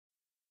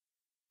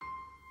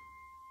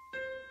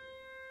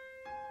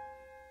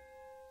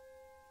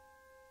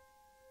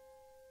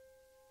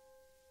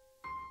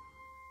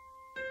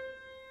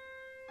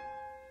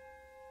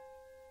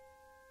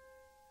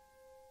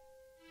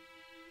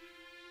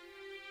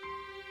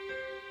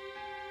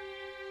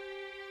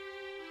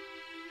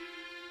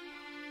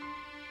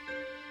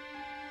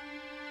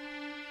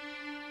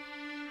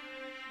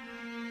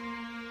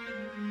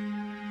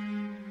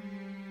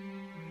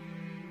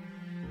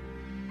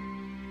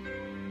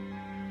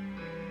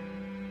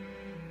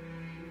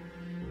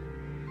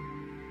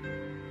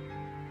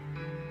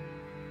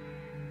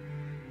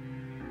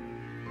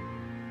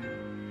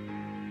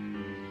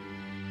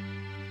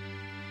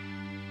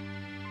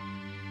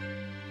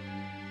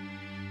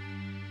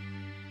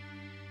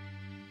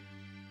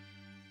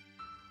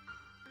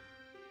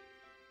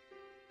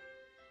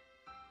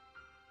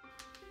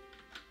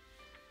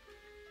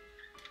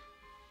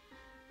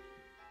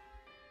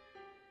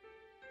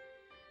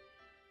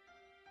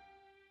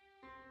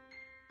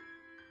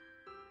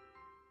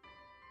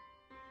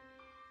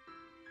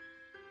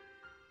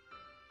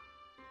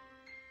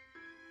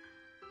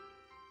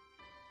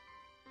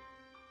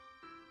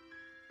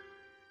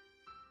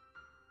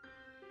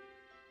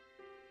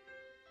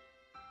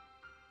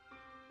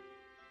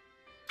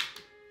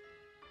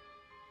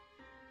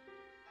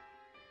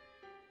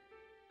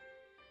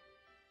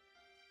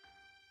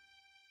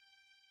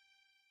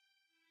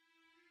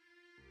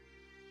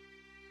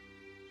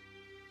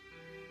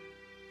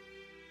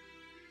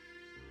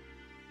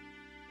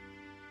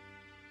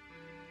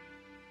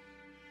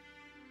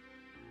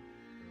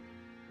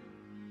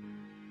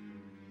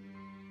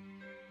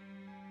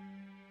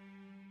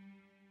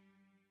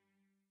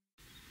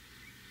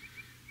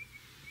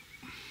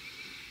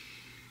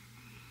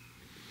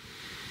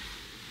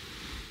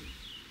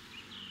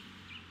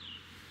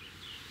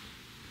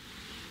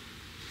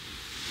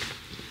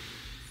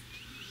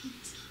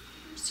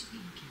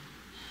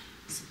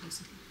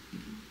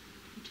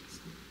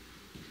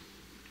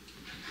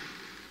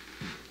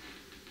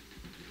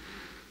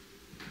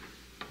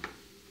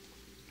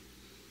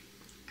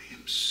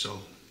I'm so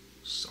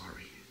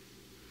sorry.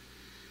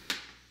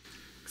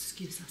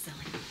 Excuse us,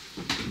 Elli.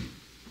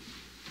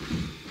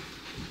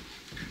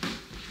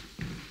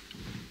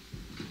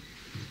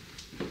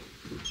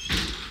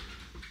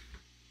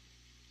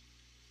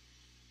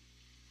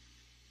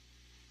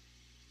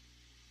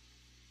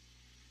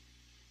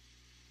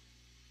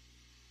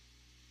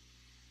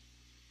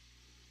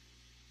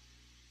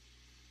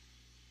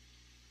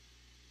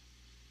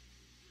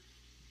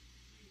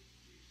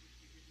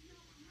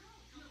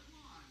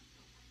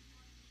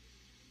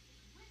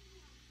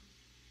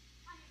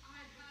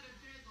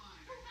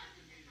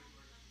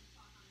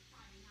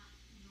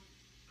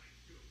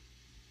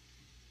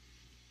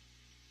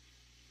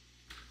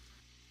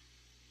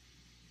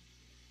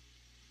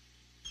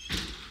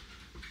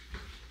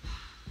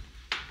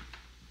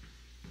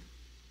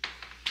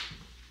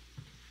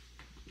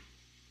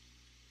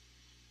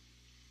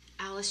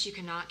 Alice, you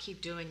cannot keep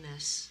doing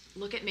this.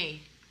 Look at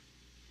me.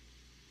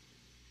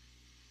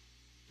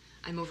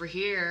 I'm over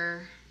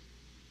here.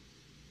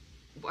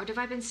 What have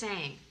I been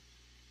saying?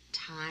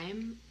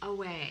 Time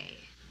away.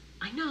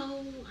 I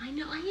know,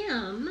 I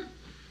am.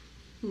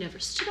 Never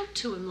stood up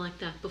to him like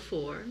that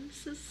before.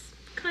 This is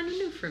kind of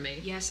new for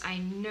me. Yes, I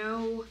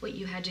know what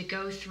you had to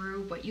go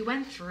through, what you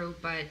went through,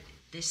 but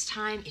this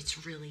time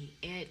it's really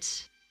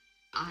it.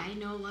 I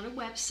know a lot of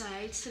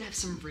websites that have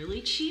some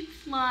really cheap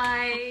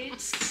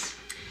flights.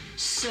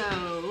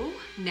 So,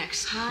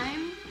 next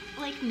time,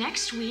 like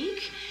next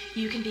week,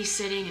 you can be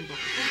sitting and...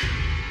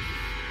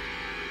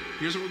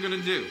 Here's what we're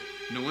gonna do.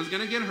 No one's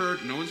gonna get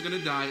hurt, no one's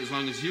gonna die, as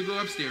long as you go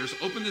upstairs,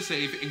 open the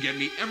safe, and get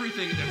me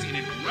everything that's in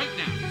it right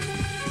now.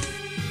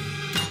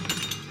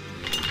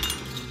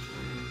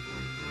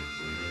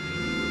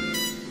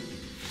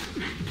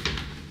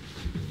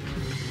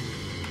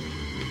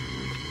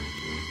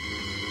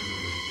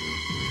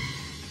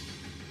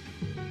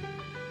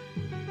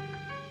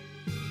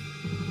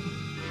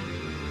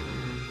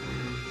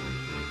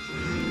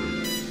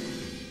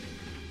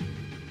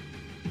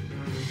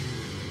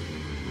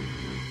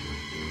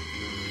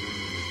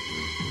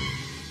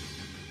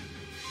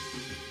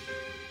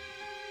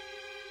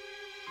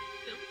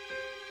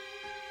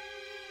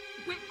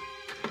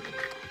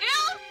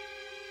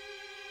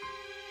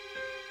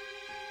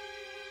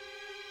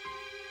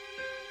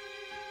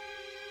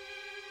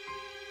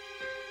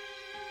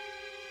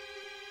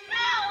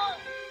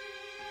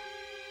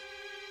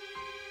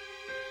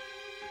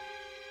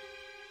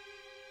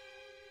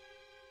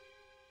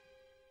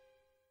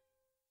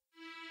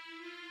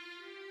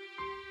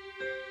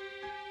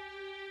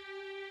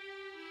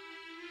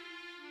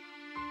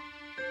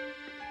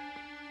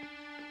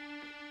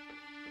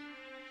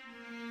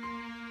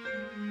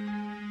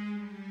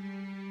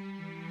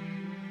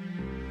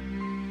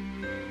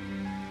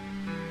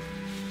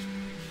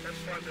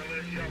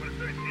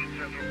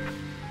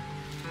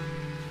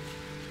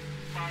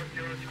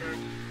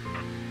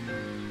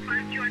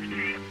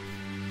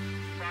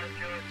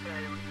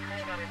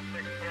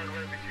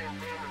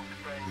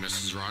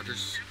 Mrs.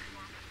 Rodgers,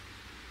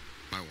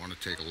 might want to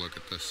take a look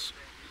at this.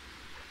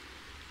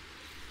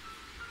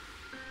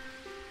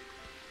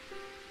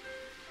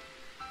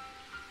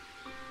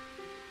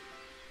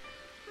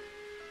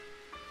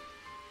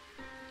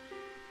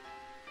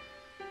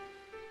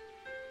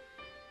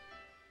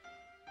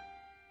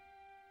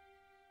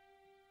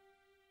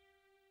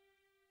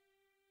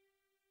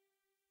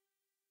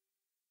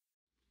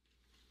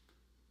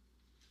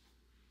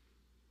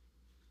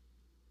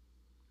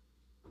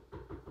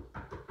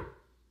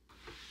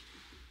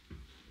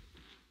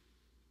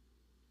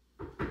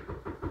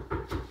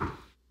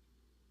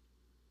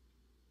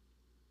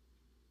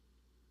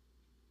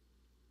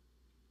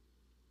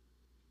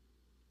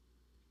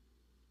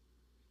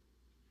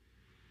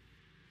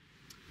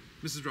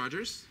 Mrs.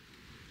 Rodgers?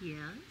 Yes?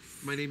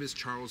 My name is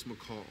Charles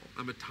McCall.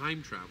 I'm a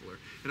time traveler,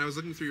 and I was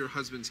looking through your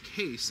husband's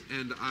case,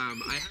 and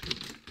I had...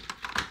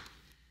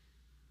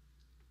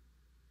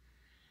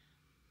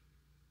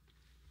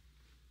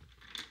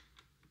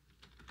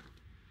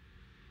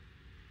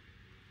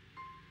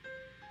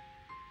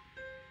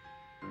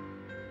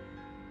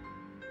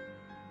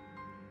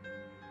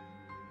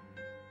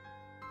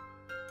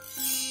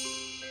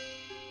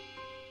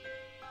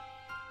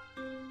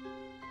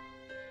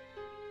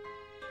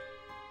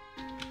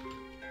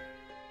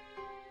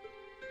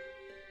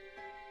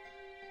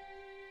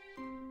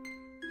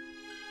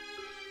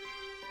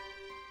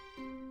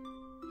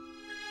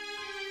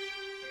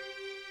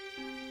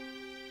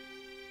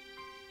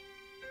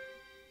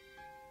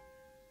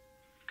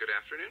 Good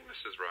afternoon,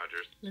 Mrs.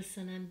 Rodgers.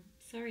 Listen, I'm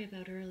sorry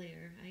about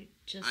earlier.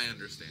 I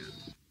understand.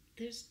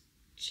 There's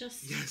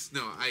just... Yes,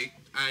 no,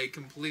 I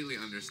completely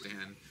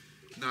understand.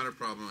 Not a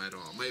problem at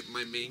all.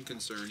 My main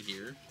concern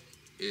here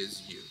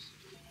is you.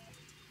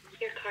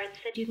 Your card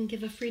said you can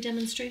give a free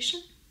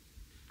demonstration?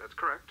 That's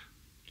correct.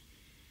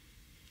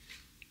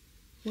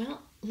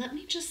 Well, let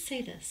me just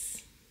say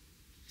this.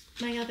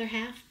 My other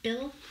half,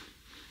 Bill,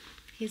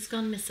 he's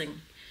gone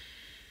missing.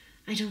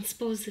 I don't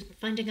suppose that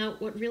finding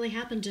out what really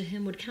happened to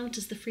him would count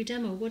as the free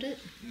demo, would it?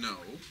 No,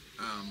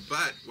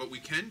 but what we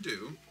can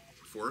do,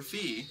 for a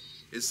fee,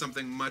 is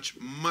something much,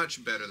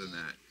 much better than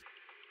that.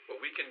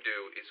 What we can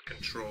do is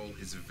control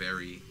his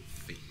very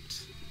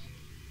fate.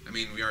 I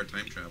mean, we are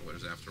time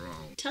travelers after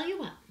all. Tell you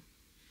what,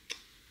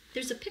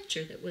 there's a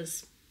picture that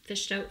was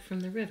fished out from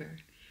the river.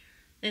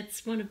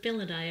 It's one of Bill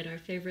and I at our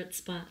favorite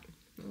spot.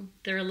 Well,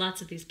 there are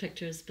lots of these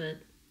pictures, but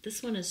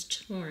this one is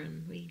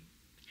torn. We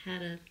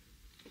had a...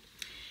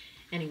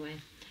 Anyway,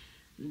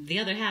 the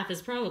other half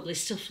is probably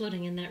still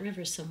floating in that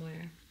river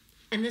somewhere.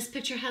 And this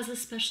picture has a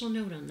special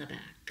note on the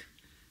back.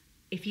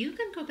 If you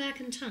can go back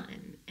in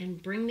time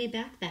and bring me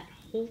back that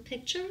whole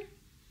picture,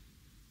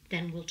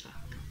 then we'll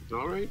talk.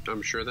 All right,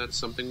 I'm sure that's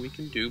something we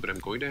can do, but I'm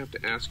going to have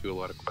to ask you a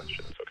lot of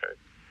questions, okay?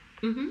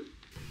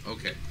 Mm-hmm.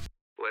 Okay.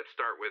 Let's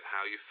start with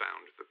how you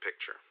found the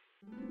picture.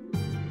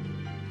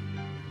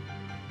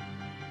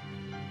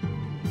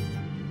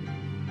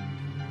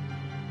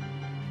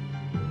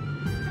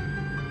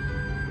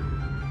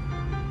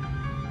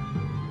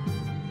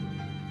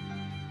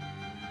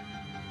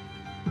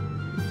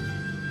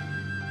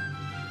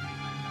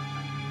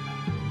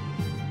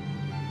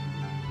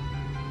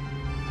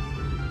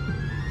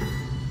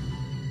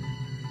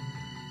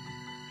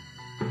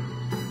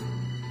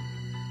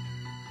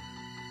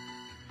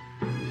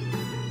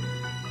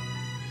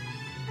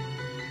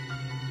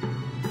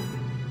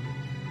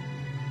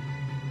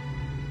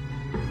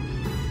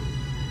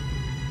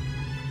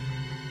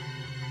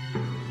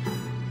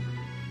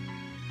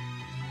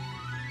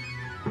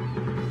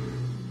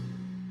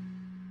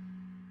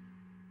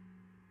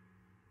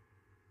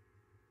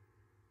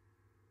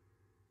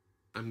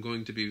 I'm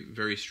going to be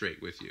very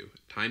straight with you.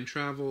 Time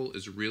travel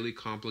is really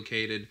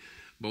complicated.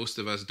 Most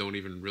of us don't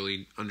even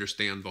really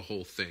understand the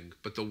whole thing.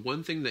 But the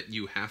one thing that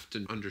you have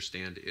to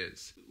understand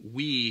is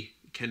we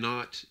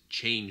cannot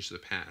change the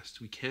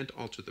past. We can't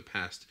alter the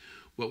past.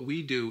 What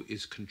we do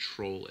is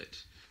control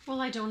it.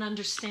 Well, I don't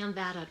understand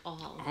that at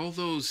all. All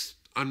those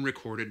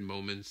unrecorded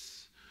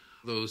moments,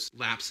 those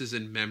lapses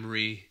in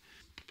memory,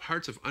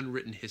 parts of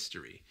unwritten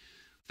history,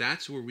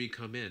 that's where we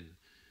come in.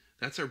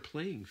 That's our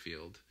playing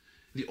field.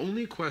 The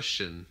only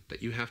question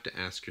that you have to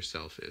ask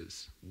yourself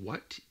is,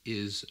 what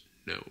is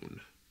known?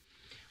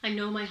 I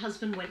know my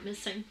husband went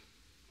missing.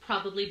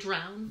 Probably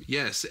drowned.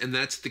 Yes, and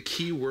that's the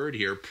key word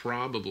here,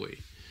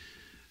 probably.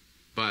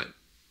 But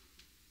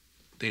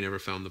they never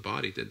found the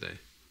body, did they?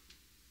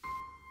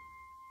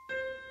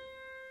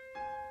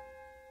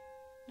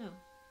 No.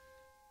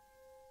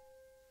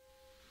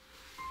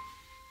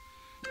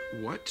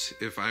 What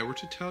if I were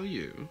to tell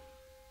you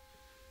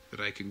that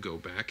I could go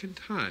back in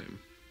time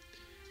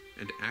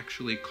and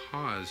actually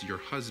cause your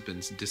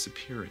husband's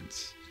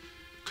disappearance,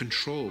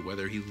 control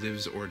whether he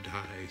lives or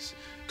dies,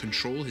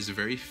 control his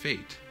very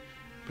fate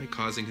by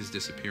causing his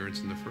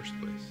disappearance in the first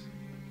place?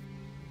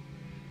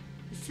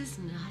 This is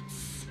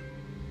nuts.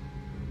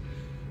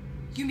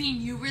 You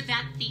mean you were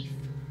that thief?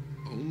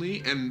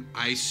 Only, and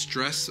I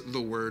stress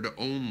the word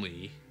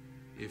only,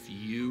 if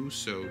you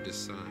so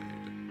decide.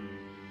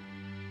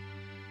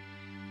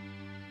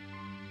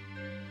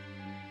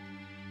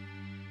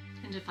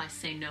 And if I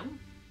say no?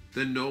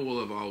 Then no will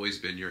have always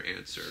been your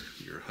answer.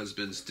 Your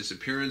husband's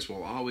disappearance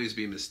will always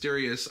be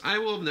mysterious. I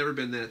will have never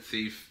been that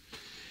thief.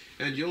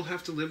 And you'll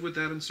have to live with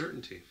that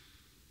uncertainty.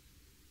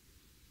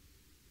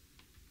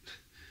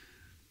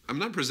 I'm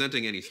not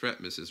presenting any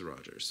threat, Mrs.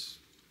 Rodgers.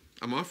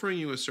 I'm offering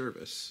you a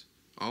service.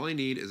 All I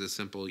need is a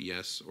simple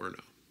yes or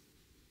no.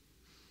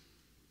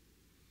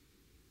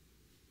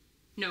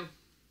 No.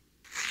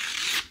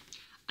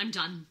 I'm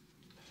done.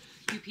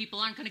 You people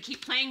aren't going to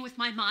keep playing with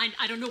my mind.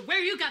 I don't know where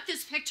you got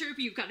this picture.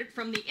 You got it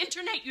from the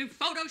internet. You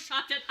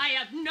photoshopped it. I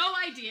have no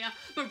idea.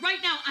 But right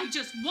now, I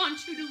just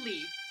want you to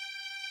leave.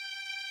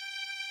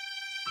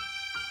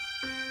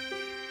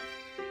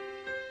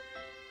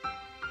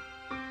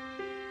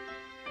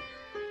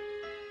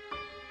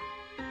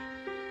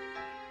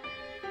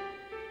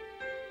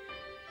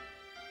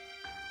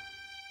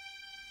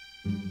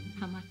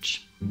 How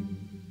much?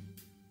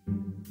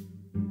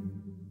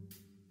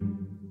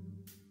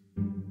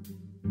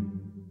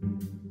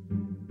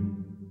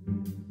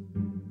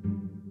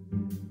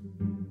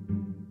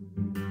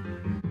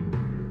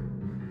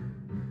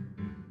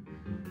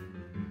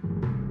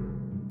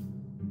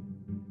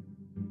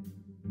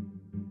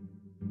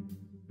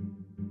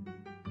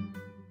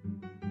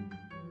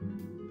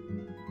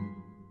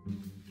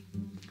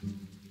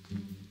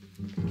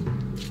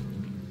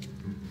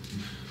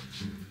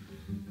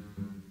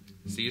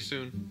 See you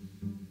soon.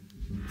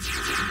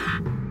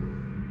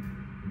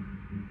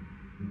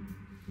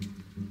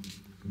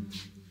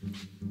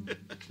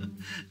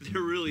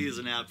 There really is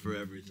an app for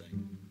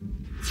everything.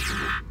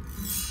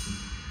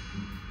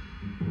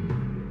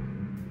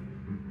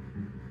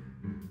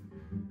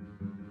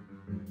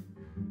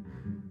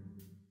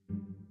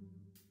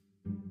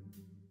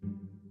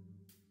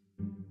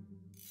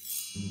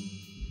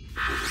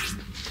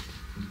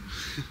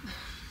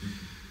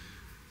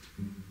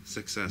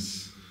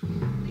 Success.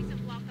 Police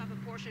have blocked off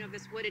a portion of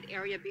this wooded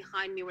area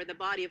behind me where the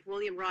body of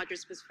William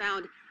Rodgers was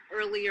found.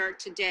 earlier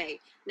today.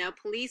 Now,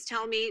 police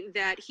tell me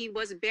that he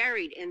was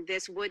buried in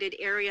this wooded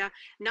area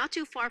not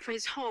too far from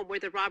his home where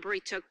the robbery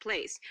took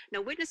place.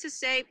 Now, witnesses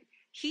say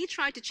he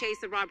tried to chase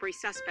the robbery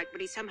suspect,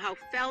 but he somehow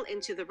fell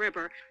into the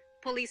river.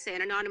 Police say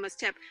an anonymous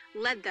tip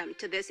led them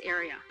to this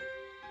area.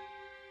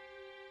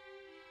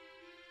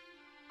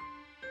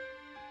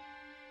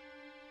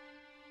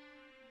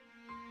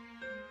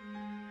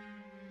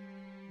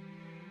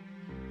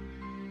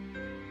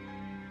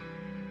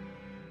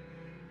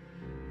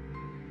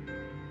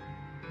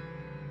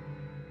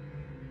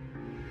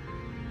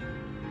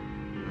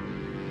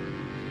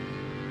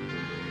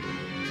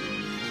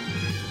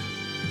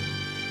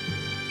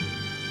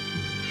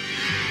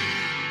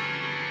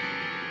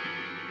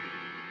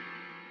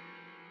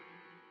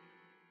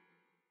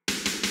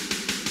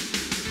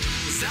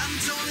 I'm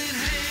torn in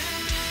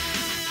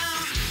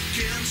half,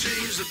 can't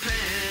change the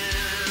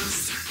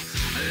past.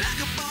 Like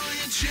a ball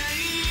and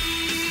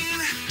chain,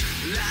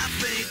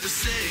 life ain't the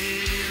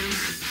same.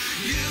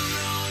 You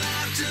don't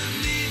have to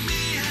meet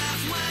me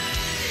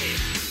halfway.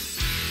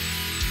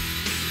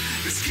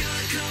 This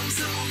killer comes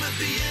home at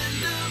the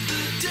end of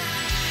the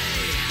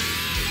day.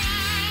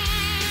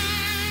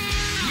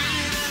 Will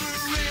it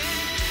ever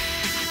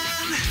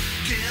end?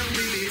 Can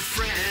we be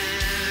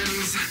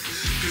friends?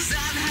 'Cause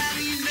I've had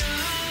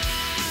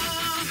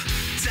enough.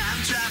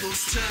 Time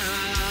travel's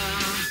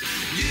tough.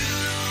 You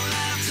don't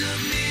have to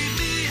meet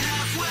me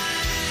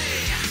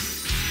halfway.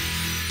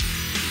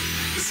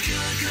 This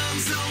killer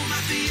comes home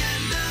at the end